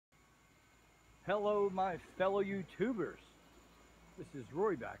Hello, my fellow YouTubers. This is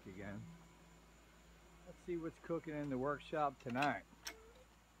Roy back again. Let's see what's cooking in the workshop tonight. A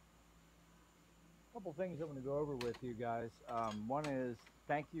couple things I'm going to go over with you guys. One is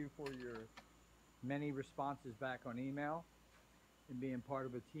thank you for your many responses back on email and being part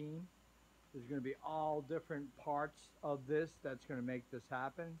of a team. There's going to be all different parts of this that's going to make this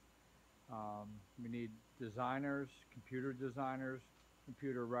happen. We need designers, computer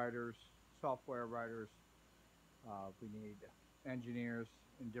writers, software writers. We need engineers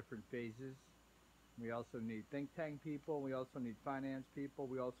in different phases. We also need think tank people. We also need finance people.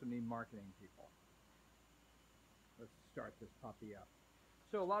 We also need marketing people. Let's start this puppy up.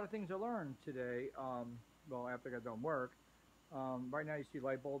 So a lot of things I learned today. Well, after I got done work. Right now you see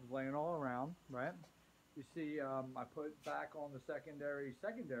light bulbs laying all around, right? You see I put back on the secondary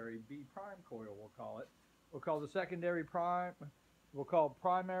B prime coil, we'll call it. We'll call the secondary prime, we'll call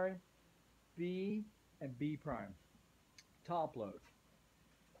primary B and B prime. Top load.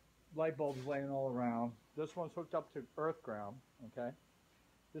 Light bulbs laying all around. This one's hooked up to earth ground, okay?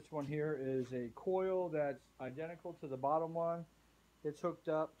 This one here is a coil that's identical to the bottom one. It's hooked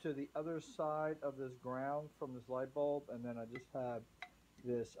up to the other side of this ground from this light bulb, and then I just have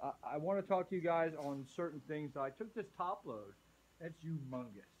this. I want to talk to you guys on certain things. I took this top load. It's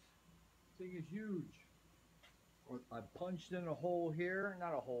humongous. This thing is huge. I punched in a hole here,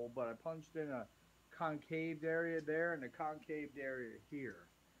 not a hole, but I punched in a concaved area there and a concaved area here.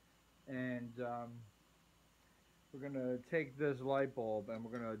 And we're going to take this light bulb and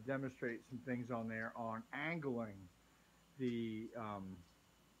we're going to demonstrate some things on there on angling the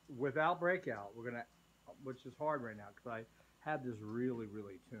without breakout. We're going to, which is hard right now because I had this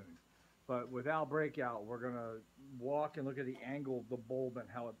really tuned. But without breakout, we're going to walk and look at the angle of the bulb and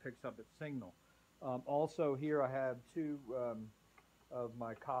how it picks up its signal. Also here I have two of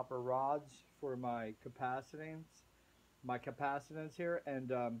my copper rods for my capacitance here,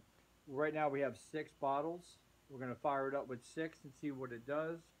 and right now we have 6 bottles. We're going to fire it up with 6 and see what it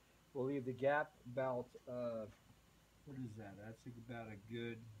does. We'll leave the gap about, what is that? That's about a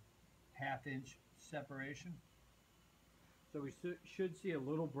good ½ inch separation. So we should see a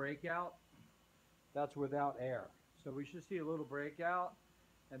little breakout. That's without air. So we should see a little breakout,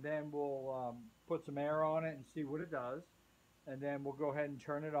 and then we'll put some air on it and see what it does. And then we'll go ahead and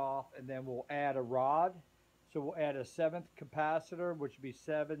turn it off, and then we'll add a rod. So we'll add a 7th capacitor, which would be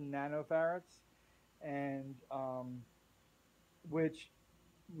 7 nanofarads, and which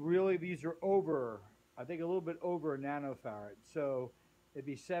really these are over, I think a little bit over a nanofarad. So it'd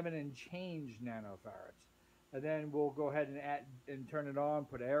be 7 and change nanofarads. And then we'll go ahead and add and turn it on,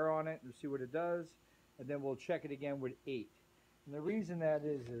 put air on it, and see what it does. And then we'll check it again with 8. And the reason that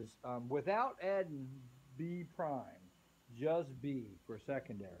is without adding B prime, just B for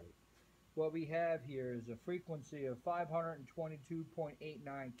secondary, what we have here is a frequency of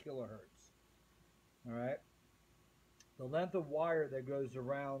 522.89 kilohertz. All right. The length of wire that goes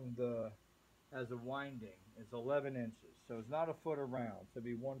around as a winding is 11 inches. So it's not a foot around. So it'd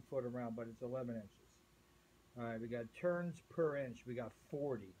be 1 foot around, but it's 11 inches. All right, we got turns per inch. We got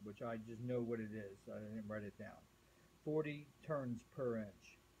 40, which I just know what it is. I didn't write it down. 40 turns per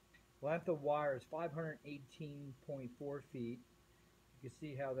inch. Length of wire is 518.4 feet. You can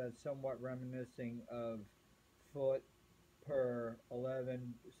see how that's somewhat reminiscing of foot per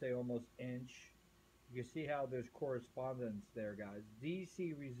 11, say almost inch. You can see how there's correspondence there, guys.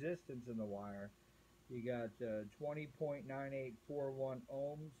 DC resistance in the wire. You got 20.9841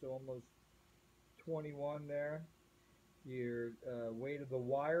 ohms, so almost 21 there. Your weight of the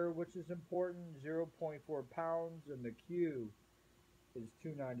wire, which is important, 0.4 pounds, and the Q is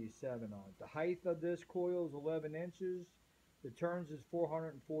 297 on it. The height of this coil is 11 inches. The turns is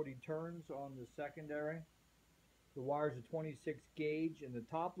 440 turns on the secondary. The wires are 26 gauge, and the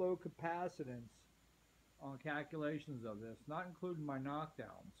top load capacitance on calculations of this, not including my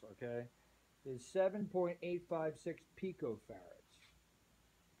knockdowns, okay, is 7.856 picofarads.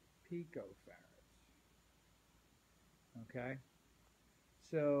 Okay,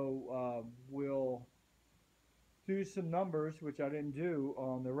 so we'll do some numbers, which I didn't do,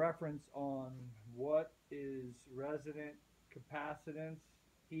 on the reference on what is resonant capacitance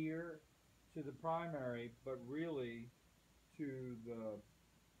here to the primary, but really to the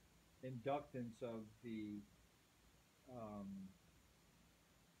inductance of the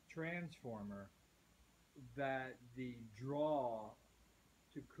transformer, that the draw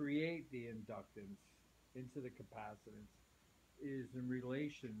to create the inductance into the capacitance is in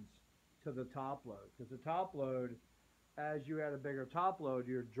relations to the top load. Because the top load, as you add a bigger top load,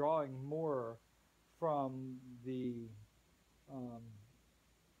 you're drawing more from the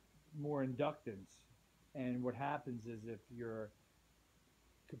more inductance. And what happens is if your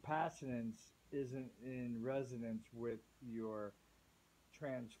capacitance isn't in resonance with your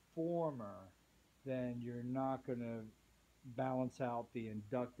transformer, then you're not going to balance out the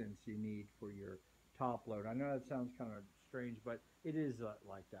inductance you need for your top load. I know that sounds kind of strange, but it is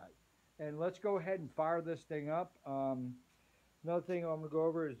like that. And let's go ahead and fire this thing up. Another thing I'm going to go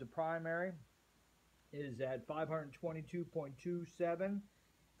over is the primary is at 522.27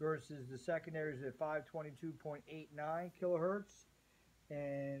 versus the secondary is at 522.89 kilohertz.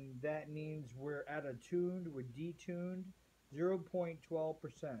 And that means we're at a tuned, we're detuned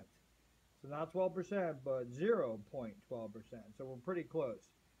 0.12%. So not 12%, but 0.12%. So we're pretty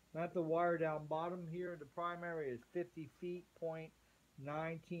close. Not the wire down bottom here. The primary is 50 feet,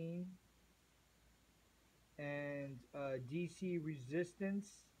 0.19. And DC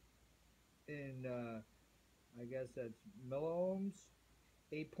resistance in, I guess that's milliohms,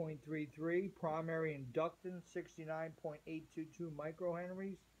 8.33. Primary inductance, 69.822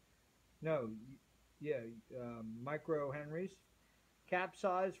 microhenries. No, yeah, microhenries. Cap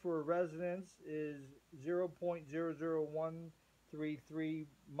size for resonance is 0.00133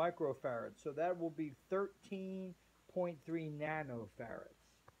 microfarads. So that will be 13.3 nanofarads.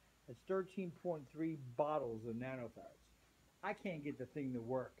 That's 13.3 bottles of nanofarads. I can't get the thing to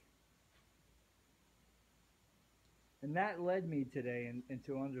work. And that led me today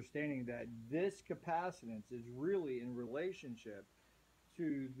into understanding that this capacitance is really in relationship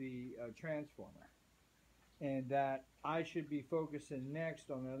to the transformer. And that I should be focusing next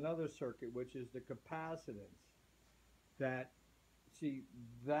on another circuit, which is the capacitance. That, see,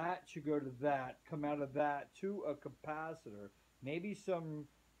 that should go to that, come out of that to a capacitor, maybe some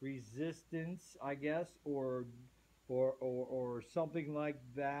resistance, I guess, or something like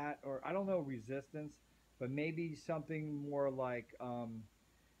that, or I don't know resistance, but maybe something more like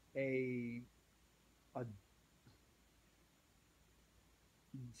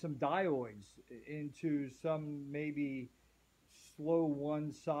some diodes into some maybe slow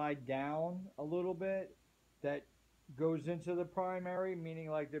one side down a little bit that goes into the primary, meaning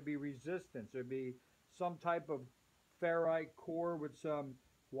like there'd be resistance. There'd be some type of ferrite core with some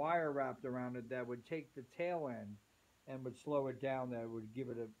wire wrapped around it that would take the tail end and would slow it down. That would give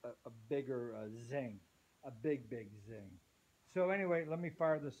it a bigger zing, a big zing. So anyway, let me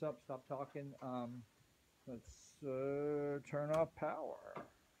fire this up. Stop talking. Let's turn off power.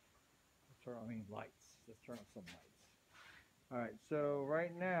 Lights. Let's turn off some lights. All right, so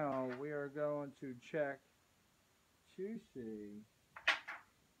right now we are going to check to see.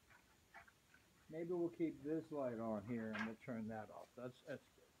 Maybe we'll keep this light on here and we'll turn that off. That's good.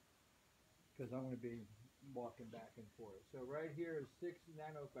 Because I'm going to be walking back and forth. So right here is 6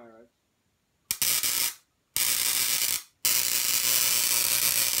 nanofarads.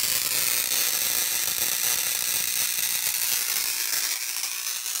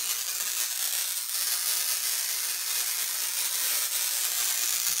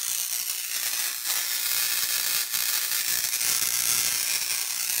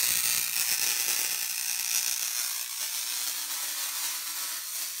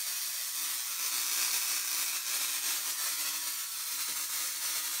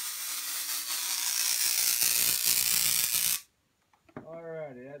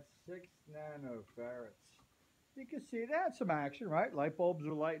 That's 6 nanofarads. You can see that's some action, right? Light bulbs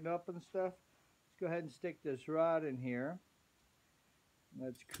are lighting up and stuff. Let's go ahead and stick this rod in here.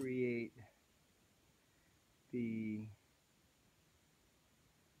 Let's create the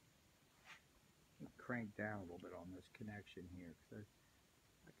crank down a little bit on this connection here because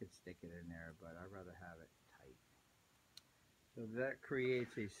I could stick it in there, but I'd rather have it tight. So that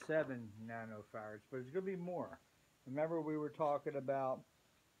creates a 7 nanofarads, but it's going to be more. Remember we were talking about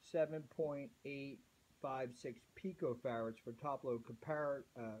 7.856 picofarads for top load capacitance,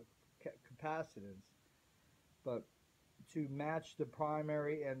 but to match the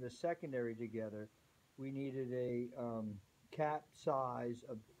primary and the secondary together, we needed a cap size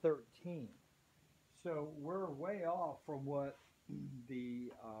of 13. So we're way off from what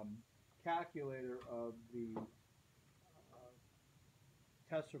the calculator of the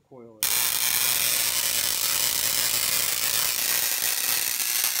Tesla coil is.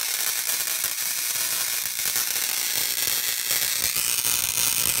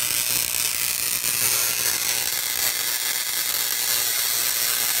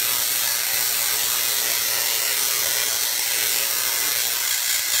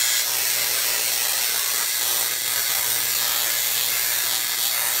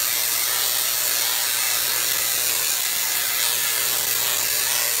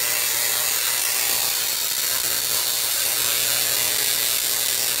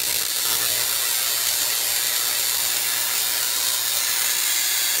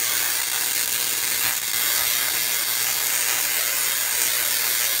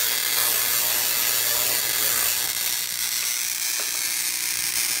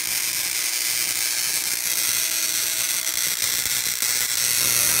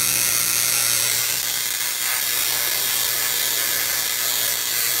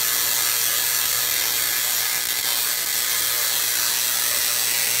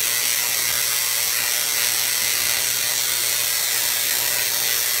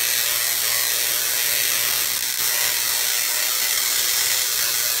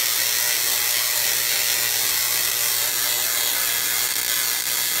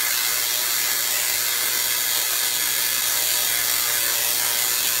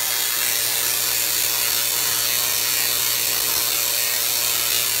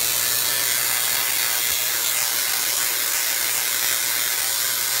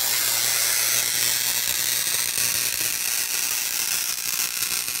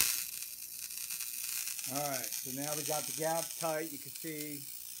 So now we got the gap tight. You can see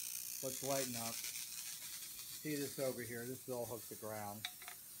what's lighting up. See this over here. This is all hooked to ground.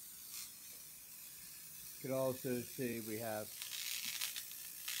 You can also see we have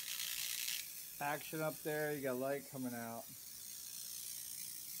action up there. You got light coming out.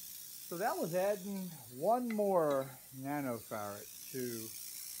 So that was adding one more nanofarad to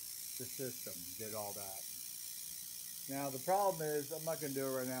the system. Did all that. Now the problem is, I'm not going to do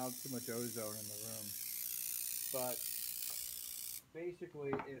it right now. Too much ozone in the room. But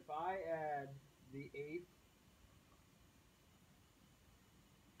basically, if I add the 8th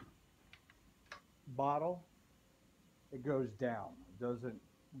bottle, it goes down. It doesn't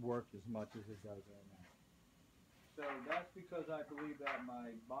work as much as it does right now. So that's because I believe that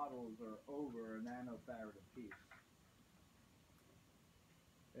my bottles are over a nanofarad a piece.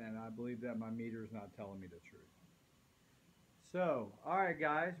 And I believe that my meter is not telling me the truth. So, alright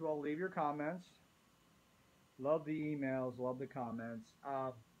guys, well, leave your comments. Love the emails, love the comments.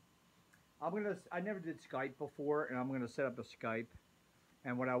 I never did Skype before, and I'm gonna set up a Skype.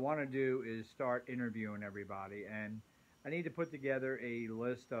 And what I want to do is start interviewing everybody. And I need to put together a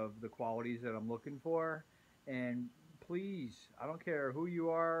list of the qualities that I'm looking for. And please, I don't care who you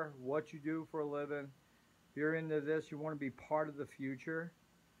are, what you do for a living. If you're into this, you want to be part of the future,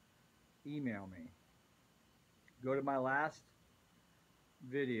 email me. Go to my last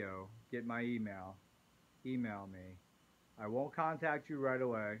video, get my email me. I won't contact you right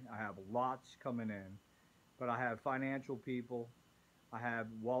away. I have lots coming in, but I have financial people, I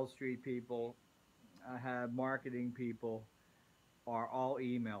have Wall Street people, I have marketing people are all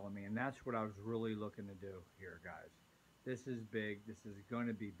emailing me, and that's what I was really looking to do here, guys. This is big. This is going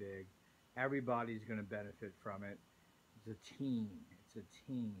to be big. Everybody's going to benefit from it. It's a team. It's a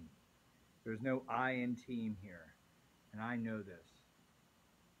team. There's no I in team here, and I know this.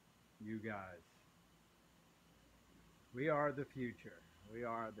 You guys. We are the future. We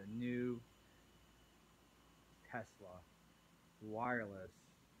are the new Tesla wireless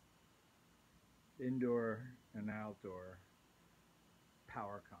indoor and outdoor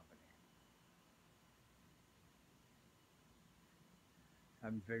power company.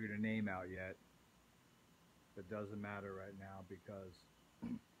 Haven't figured a name out yet. It doesn't matter right now because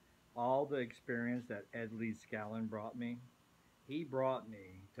all the experience that Ed Lee Scallon brought me, he brought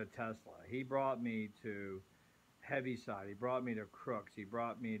me to Tesla. He brought me to Heaviside. He brought me to Crooks. He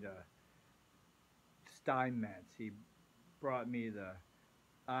brought me to Steinmetz. He brought me to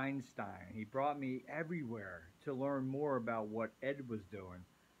Einstein. He brought me everywhere to learn more about what Ed was doing,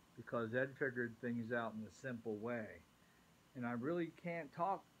 because Ed figured things out in a simple way. And I really can't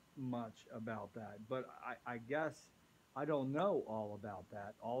talk much about that, but I guess I don't know all about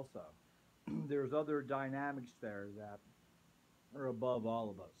that also. There's other dynamics there that are above all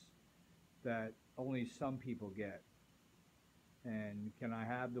of us that only some people get. And can I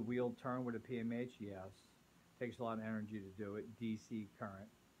have the wheel turn with a PMH? Yes. Takes a lot of energy to do it. DC current.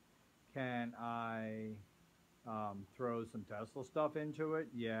 Can I throw some Tesla stuff into it?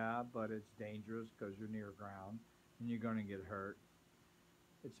 Yeah, but it's dangerous because you're near ground and you're going to get hurt.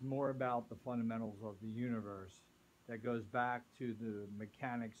 It's more about the fundamentals of the universe that goes back to the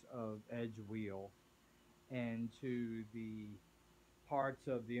mechanics of Ed's wheel and to the parts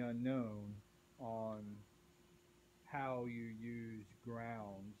of the unknown on how you use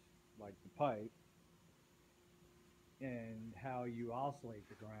grounds like the pipe and how you oscillate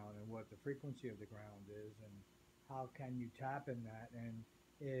the ground and what the frequency of the ground is and how can you tap in that. And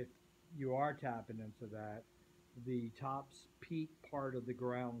if you are tapping into that, the top peak part of the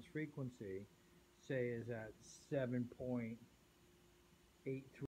ground's frequency, say, is at 7.83